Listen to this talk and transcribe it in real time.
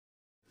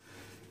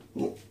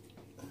Well,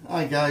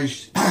 hi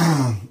guys.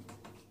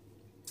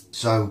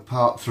 So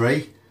part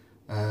 3.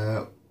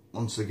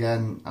 Once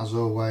again, as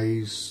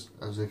always,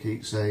 as I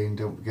keep saying,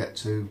 don't forget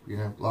to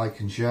like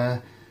and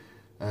share.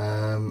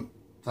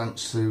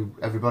 Thanks to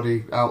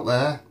everybody out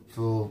there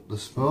for the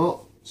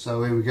support.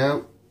 So here we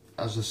go.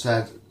 As I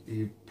said,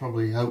 you've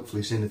probably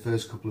hopefully seen the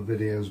first couple of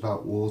videos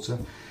about water.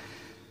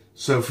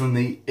 So from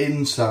the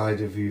inside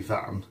of your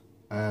van,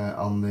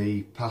 on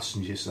the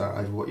passenger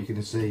side, what you're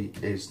going to see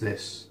is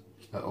this.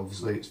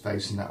 Obviously it's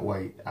facing that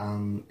way,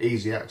 and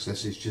easy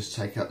access is just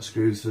take out the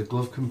screws for the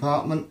glove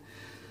compartment.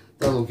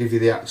 That'll give you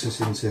the access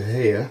into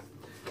here,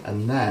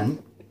 and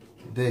then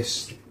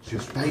this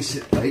just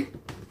basically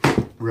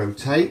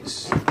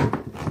rotates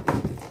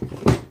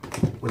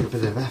with a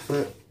bit of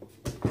effort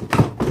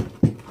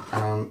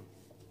and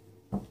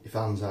your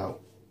fan's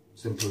out.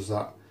 Simple as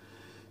that.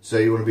 So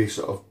you want to be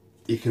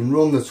you can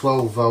run the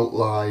 12 volt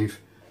live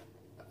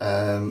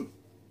to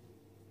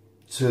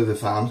the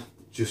fan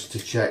just to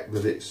check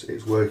that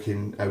it's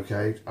working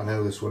okay. I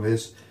know this one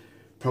is.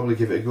 Probably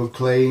give it a good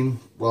clean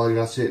while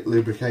you're at it,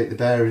 lubricate the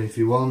bearing if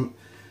you want.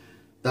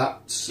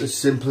 That's as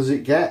simple as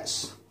it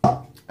gets.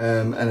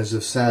 And as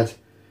I've said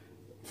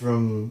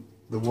from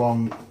the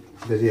one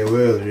video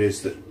earlier,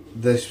 is that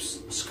this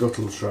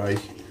scuttle tray,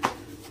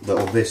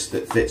 this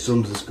that fits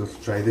under the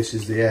scuttle tray, this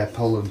is the air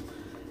pollen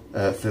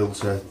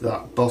filter,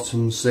 that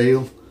bottom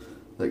seal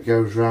that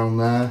goes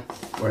round there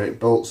where it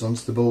bolts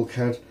onto the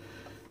bulkhead.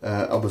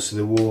 Obviously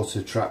the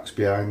water tracks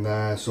behind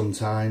there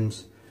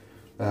sometimes,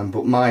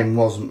 but mine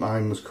wasn't.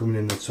 Mine was coming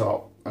in the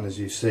top, and as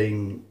you've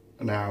seen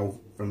now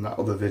from that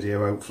other video,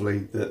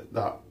 hopefully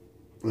that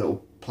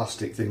little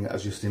plastic thing that I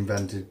just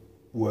invented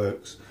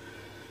works.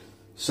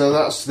 So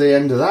that's the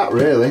end of that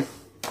really.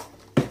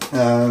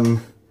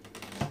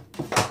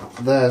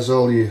 There's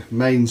all your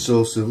main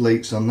source of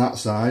leaks on that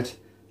side,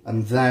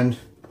 and then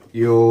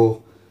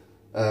your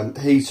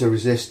heater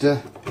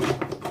resistor,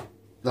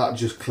 that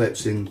just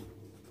clips in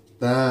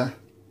there,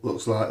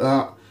 looks like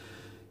that.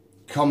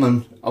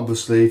 Common,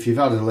 obviously, if you've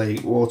had a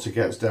leak, water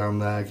gets down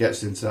there,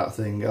 gets into that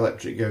thing,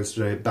 electric goes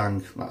through it,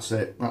 bang, that's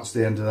it, that's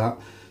the end of that.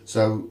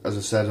 So as I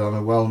said, on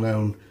a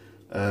well-known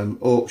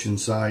auction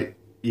site,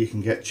 you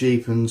can get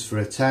cheap ones for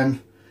a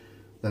 10,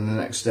 then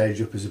the next stage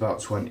up is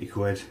about 20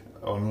 quid,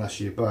 or unless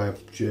you buy a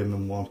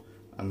German one,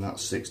 and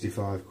that's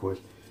 65 quid.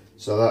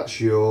 So that's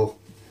your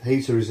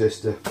heater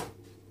resistor.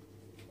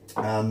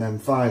 And then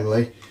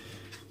finally,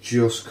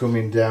 just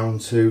coming down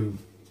to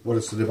what I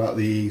said about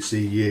the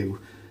ECU.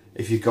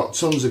 If you've got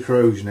tons of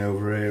corrosion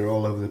over here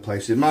all over the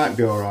place, it might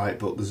be alright,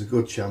 but there's a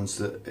good chance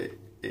that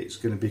it's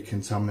going to be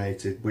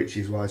contaminated, which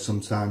is why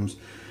sometimes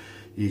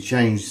you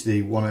change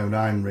the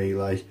 109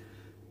 relay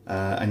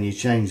and you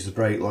change the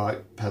brake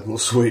light pedal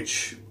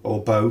switch,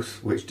 or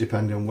both, which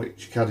depending on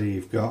which caddy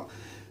you've got,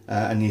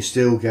 and you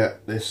still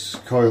get this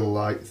coil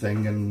light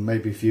thing and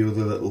maybe a few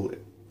other little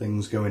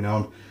things going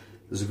on.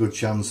 There's a good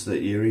chance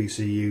that your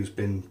ECU's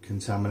been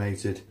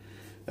contaminated.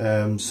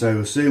 So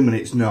assuming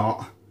it's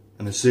not,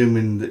 and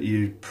assuming that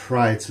you,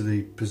 prior to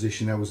the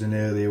position I was in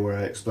earlier where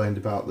I explained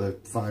about the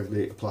 5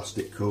 litre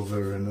plastic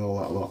cover and all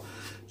that lot,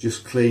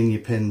 just clean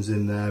your pins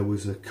in there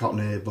with a cotton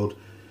earbud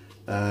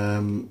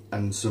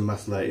and some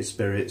methylated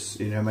spirits.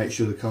 Make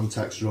sure the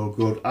contacts are all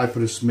good. I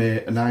put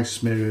a nice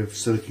smear of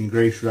silicone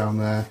grease around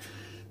there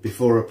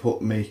before I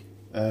put my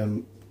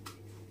pin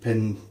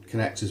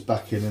connectors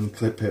back in and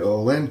clip it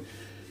all in.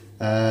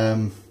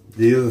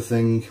 The other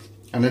thing,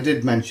 and I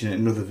did mention it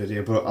in another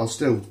video, but I'll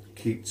still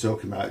keep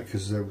talking about it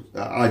because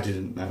I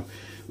didn't know,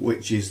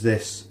 which is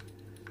this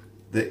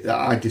that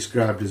I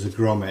described as a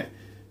grommet.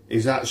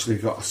 It's actually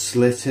got a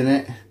slit in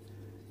it,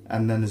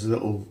 and then there's a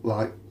little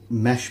like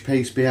mesh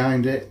piece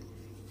behind it,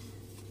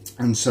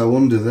 and so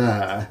under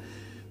there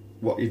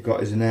what you've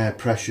got is an air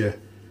pressure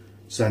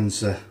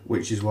sensor,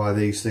 which is why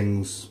these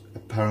things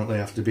apparently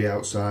have to be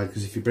outside,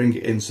 because if you bring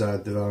it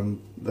inside the van,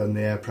 then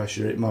the air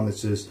pressure it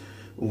monitors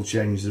will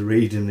change the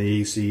reading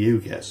the ECU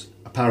gets,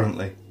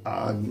 apparently.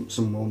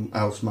 Someone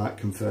else might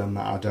confirm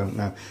that, I don't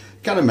know.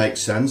 Kind of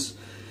makes sense,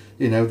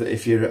 that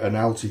if you're at an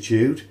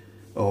altitude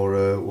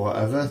or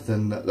whatever,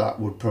 then that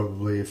would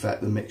probably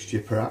affect the mixture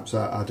perhaps,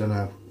 I don't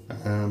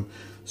know.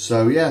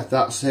 So yeah,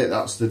 that's it,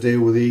 that's the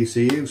deal with the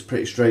ECU. It's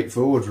pretty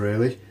straightforward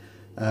really.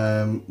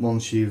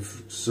 Once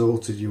you've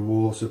sorted your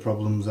water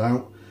problems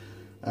out,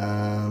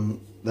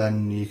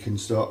 then you can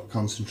start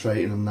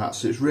concentrating on that.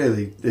 So it's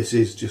really, this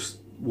is just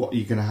what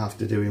you're going to have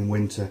to do in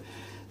winter.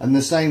 And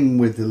the same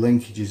with the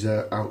linkages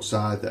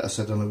outside that I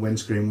said on the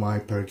windscreen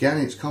wiper. Again,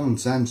 it's common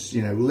sense,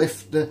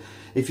 lift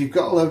if you've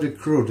got a load of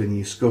crud in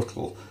your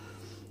scuttle,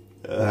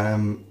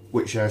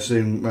 which I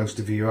assume most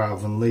of you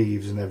have, and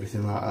leaves and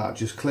everything like that,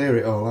 just clear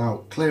it all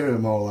out, clear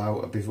them all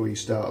out before you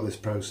start this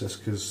process,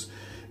 because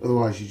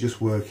otherwise you're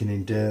just working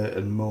in dirt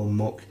and more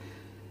muck.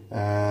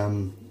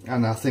 And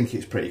I think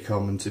it's pretty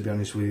common, to be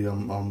honest with you,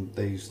 on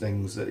these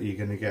things, that you're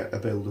going to get a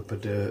build up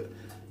of dirt,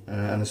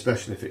 and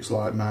especially if it's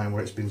like mine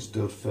where it's been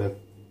stood for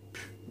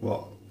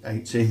what,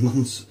 18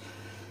 months.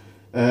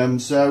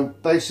 So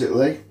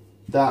basically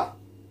that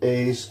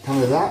is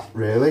kind of that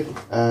really.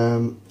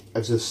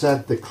 as I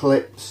said, the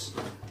clips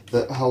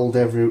that hold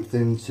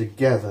everything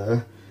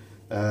together,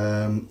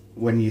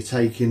 when you're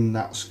taking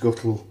that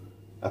scuttle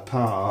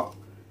apart,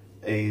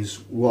 is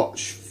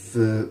watch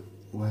for,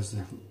 where is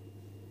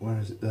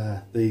it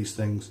there, these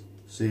things,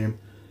 see them?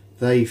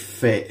 They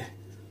fit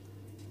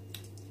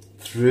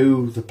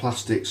through the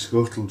plastic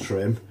scuttle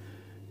trim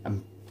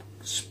and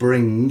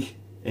spring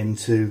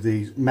into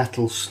the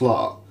metal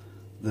slot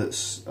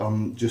that's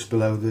on just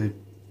below the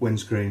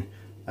windscreen,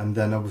 and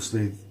then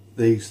obviously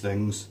these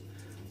things,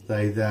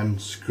 they then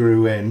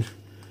screw in,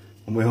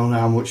 and we all know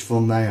how much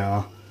fun they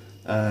are,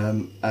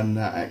 and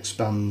that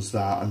expands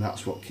that, and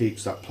that's what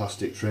keeps that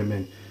plastic trim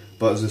in.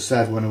 But as I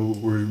said,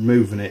 when we're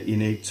removing it, you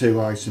need two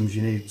items.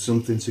 You need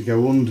something to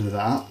go under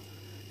that,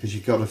 because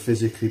you've got to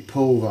physically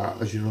pull that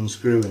as you're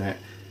unscrewing it,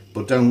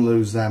 but don't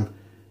lose them,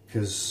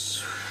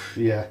 because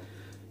yeah,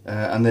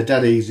 and they're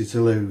dead easy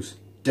to lose,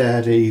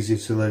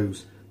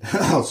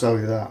 I'll tell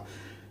you that.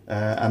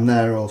 And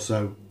they're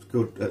also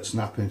good at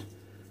snapping,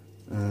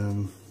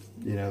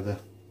 you know,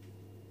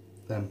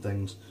 them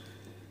things.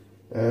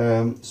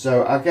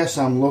 So I guess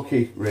I'm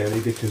lucky really,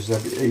 because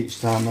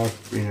each time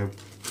I've, you know,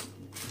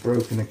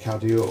 broken a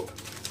caddy up,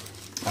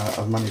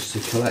 I've managed to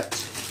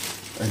collect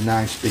a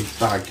nice big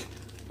bag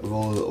of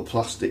all the little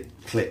plastic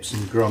clips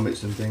and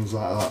grommets and things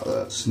like that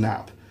that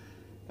snap.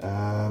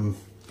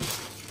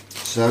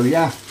 So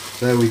yeah,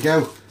 there we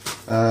go.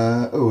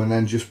 Oh, and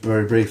then just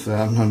very briefly,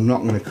 I'm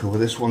not going to cover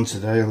this one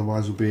today,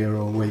 otherwise we'll be here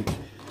all week,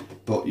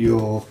 but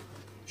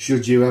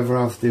should you ever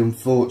have the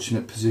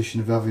unfortunate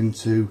position of having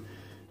to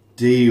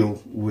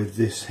deal with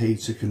this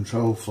heater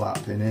control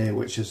flap in here,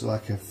 which is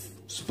like a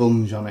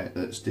sponge on it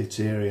that's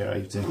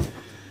deteriorating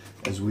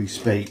as we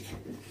speak,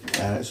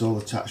 it's all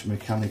attached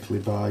mechanically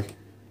by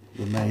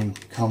the main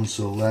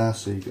console there,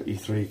 so you've got your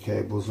 3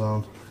 cables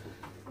on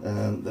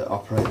that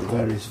operate the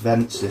various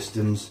vent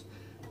systems.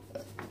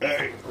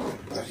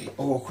 Bloody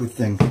awkward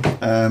thing.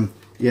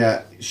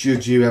 Yeah,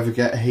 should you ever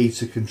get a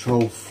heater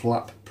control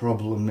flap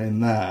problem in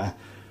there,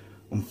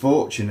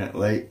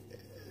 unfortunately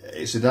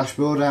it's a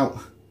dashboard out,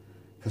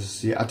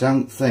 because I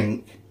don't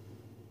think,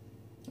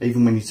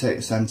 even when you take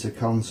the centre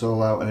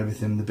console out and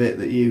everything, the bit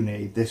that you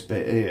need, this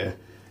bit here,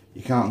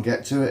 you can't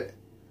get to it.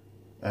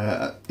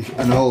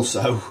 And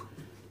also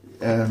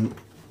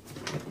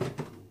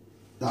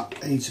that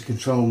heater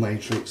control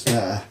matrix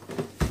there,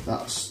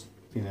 that's,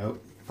 you know,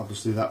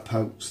 obviously that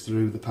pokes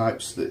through the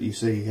pipes that you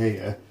see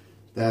here.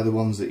 They're the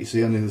ones that you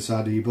see on the other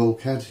side of your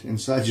bulkhead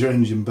inside your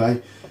engine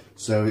bay.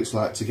 So it's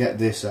like, to get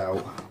this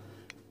out,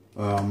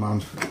 oh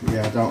man,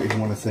 yeah, I don't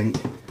even want to think.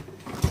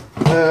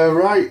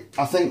 Right,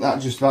 I think that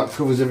just about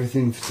covers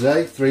everything for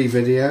today. 3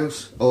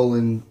 videos, all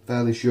in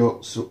fairly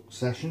short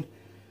succession.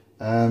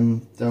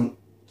 Don't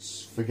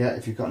forget,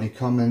 if you've got any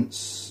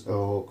comments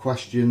or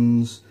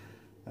questions,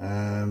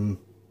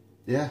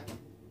 yeah,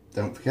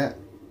 don't forget,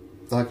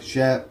 like and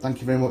share.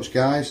 Thank you very much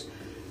guys,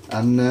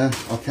 and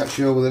I'll catch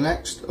you all with the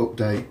next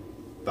update.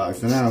 Bye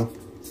for now.